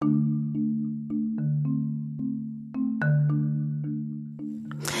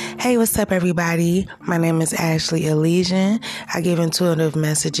Hey, what's up, everybody? My name is Ashley Elysian. I give intuitive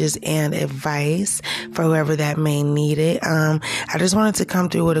messages and advice for whoever that may need it. I just wanted to come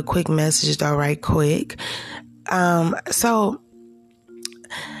through with a quick message, though, right quick. So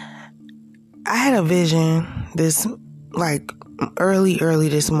I had a vision this, early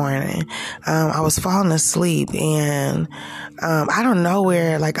this morning. I was falling asleep and I don't know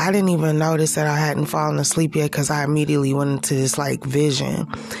where, I didn't even notice that I hadn't fallen asleep yet because I immediately went into this vision.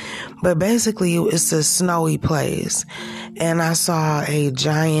 But basically it's a snowy place and I saw a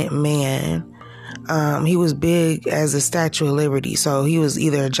giant man. He was big as a Statue of Liberty. So he was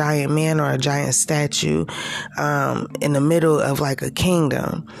either a giant man or a giant statue, in the middle of a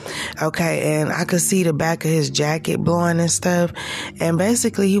kingdom. Okay. And I could see the back of his jacket blowing and stuff. And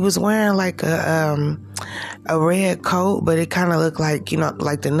basically he was wearing a red coat, but it kind of looked like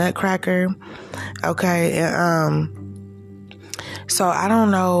the Nutcracker. Okay. And, so I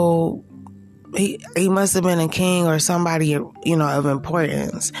don't know. He must have been a king or somebody, of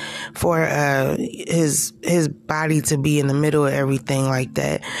importance for his body to be in the middle of everything like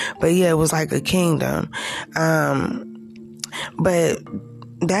that. But yeah, it was like a kingdom. But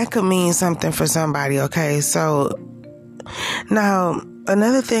that could mean something for somebody. Okay, so now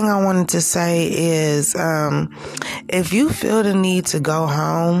another thing I wanted to say is, if you feel the need to go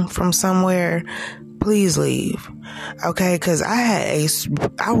home from somewhere, please leave. Okay, because I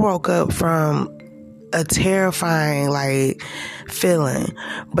woke up from a terrifying feeling,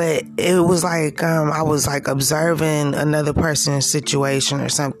 but it was I was observing another person's situation or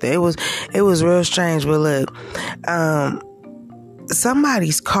something. It was real strange. But look,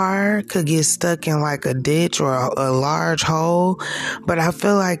 somebody's car could get stuck in a ditch or a large hole, but I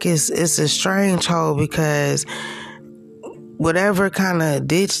feel like it's a strange hole because whatever kind of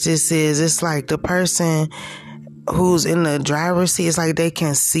ditch this is, it's the person who's in the driver's seat, it's they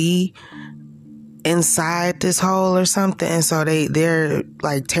can see inside this hole or something, and so they're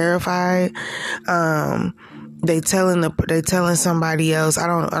terrified. They telling somebody else. I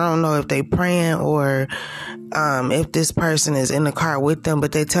don't know if they praying or if this person is in the car with them,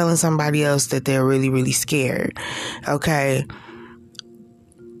 but they telling somebody else that they're really, really scared. Okay,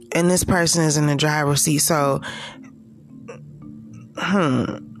 and this person is in the driver's seat, so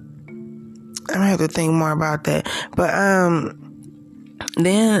I have to think more about that. But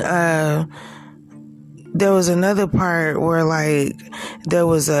then there was another part where there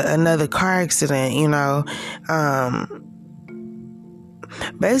was another car accident,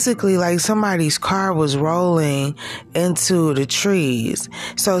 basically somebody's car was rolling into the trees.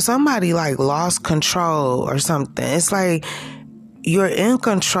 So somebody lost control or something. It's you're in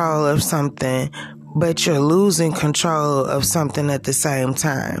control of something, but you're losing control of something at the same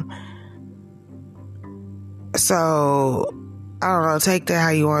time. So I don't know, take that how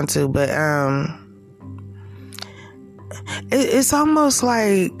you want to, but it's almost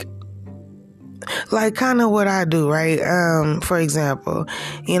like kind of what I do, right? For example,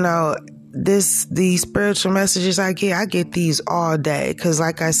 these spiritual messages I get these all day. Cause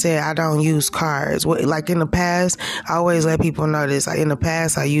like I said, I don't use cards. In the past, I always let people know this. In the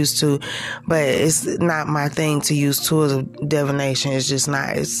past, I used to, but it's not my thing to use tools of divination. It's just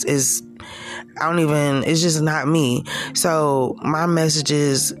not, it's just not me. So my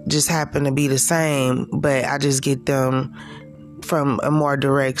messages just happen to be the same, but I just get them from a more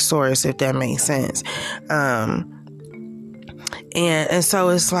direct source, if that makes sense. And so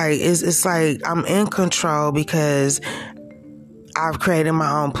it's I'm in control because I've created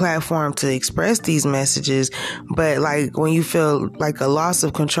my own platform to express these messages. But when you feel a loss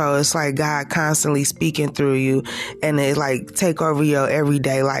of control, it's God constantly speaking through you, and it take over your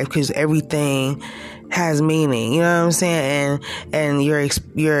everyday life because everything has meaning. You know what I'm saying? And you're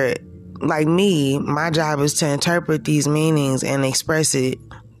like me. My job is to interpret these meanings and express it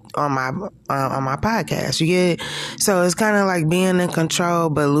on my podcast. You get it? So it's kind of being in control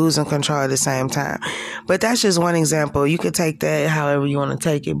but losing control at the same time. But that's just one example. You could take that however you want to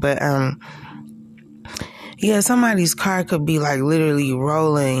take it. But yeah, somebody's car could be literally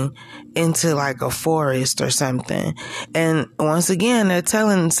rolling into a forest or something. And once again, they're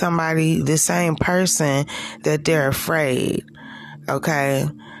telling somebody, the same person, that they're afraid. Okay.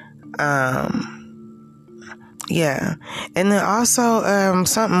 Yeah. And then also,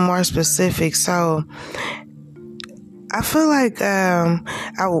 something more specific. So I feel I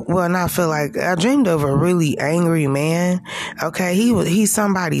dreamed of a really angry man. Okay. He's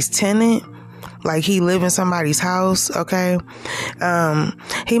somebody's tenant. He live in somebody's house. Okay.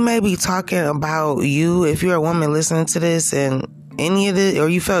 He may be talking about you. If you're a woman listening to this and any of this, or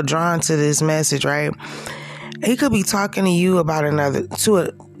you felt drawn to this message, right? He could be talking to you about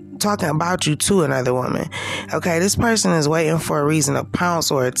talking about you to another woman. Okay, this person is waiting for a reason to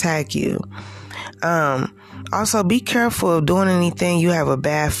pounce or attack you. Also, be careful of doing anything you have a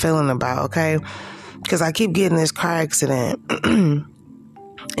bad feeling about, okay? Because I keep getting this car accident.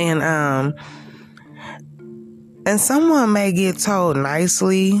 And someone may get told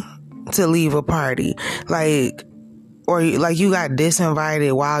nicely to leave a party. Or you got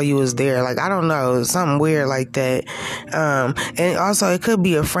disinvited while you was there. I don't know, something weird like that. And also it could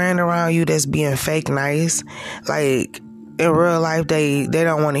be a friend around you that's being fake nice. In real life, they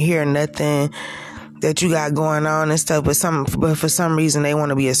don't want to hear nothing that you got going on and stuff, but for some reason they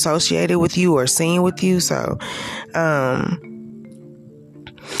want to be associated with you or seen with you. So,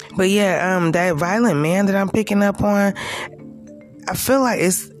 but yeah, that violent man that I'm picking up on, I feel like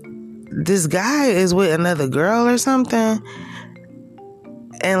this guy is with another girl or something,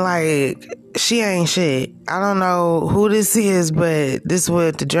 and she ain't shit. I don't know who this is, but this is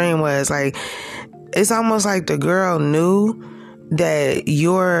what the dream was. It's almost like the girl knew that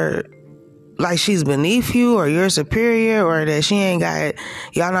she's beneath you or you're superior, or that she ain't got,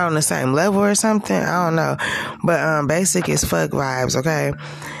 y'all not on the same level or something. I don't know. But basic as fuck vibes, okay?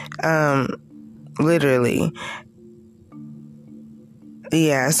 Literally.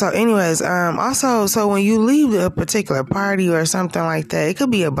 Yeah, so anyways, also, so when you leave a particular party or something like that, it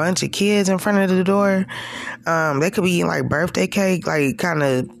could be a bunch of kids in front of the door. They could be eating birthday cake, kind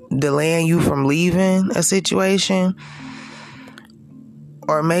of delaying you from leaving a situation.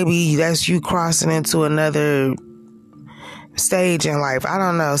 Or maybe that's you crossing into another stage in life. I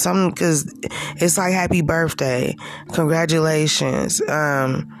don't know. Something, because it's happy birthday, congratulations,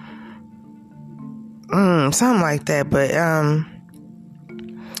 something like that. But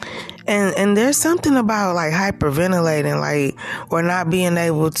and there's something about hyperventilating, or not being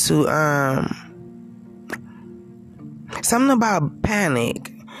able to something about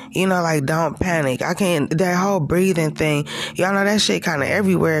panic. Don't panic. That whole breathing thing, y'all know that shit kind of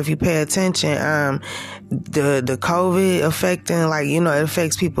everywhere if you pay attention. The COVID affecting, it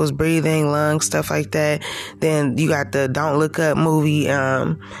affects people's breathing, lungs, stuff like that. Then you got the Don't Look Up movie,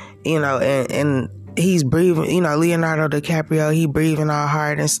 and he's breathing, Leonardo DiCaprio, he breathing all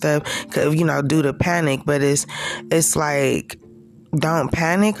hard and stuff, due to panic, but it's don't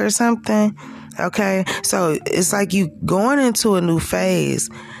panic or something. Okay. So it's you going into a new phase.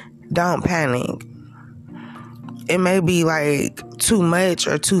 Don't panic. It may be too much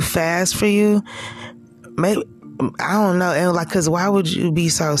or too fast for you. Maybe, I don't know. And cause why would you be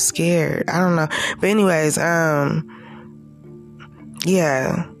so scared? I don't know. But anyways,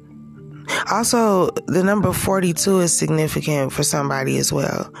 yeah. Also, the number 42 is significant for somebody as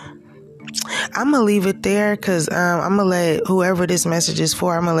well. I'm going to leave it there because I'm going to let whoever this message is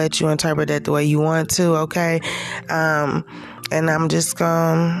for, I'm going to let you interpret that the way you want to, okay? And I'm just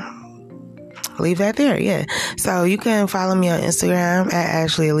going to leave that there, yeah. So you can follow me on Instagram at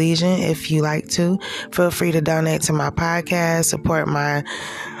Ashley Elysian if you like to. Feel free to donate to my podcast, support my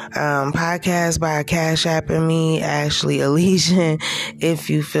podcast by Cash Apping me, Ashley Elysian, if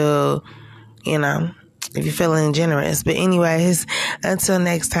you feel, if you're feeling generous. But anyways, until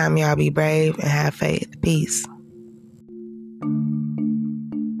next time, y'all be brave and have faith. Peace.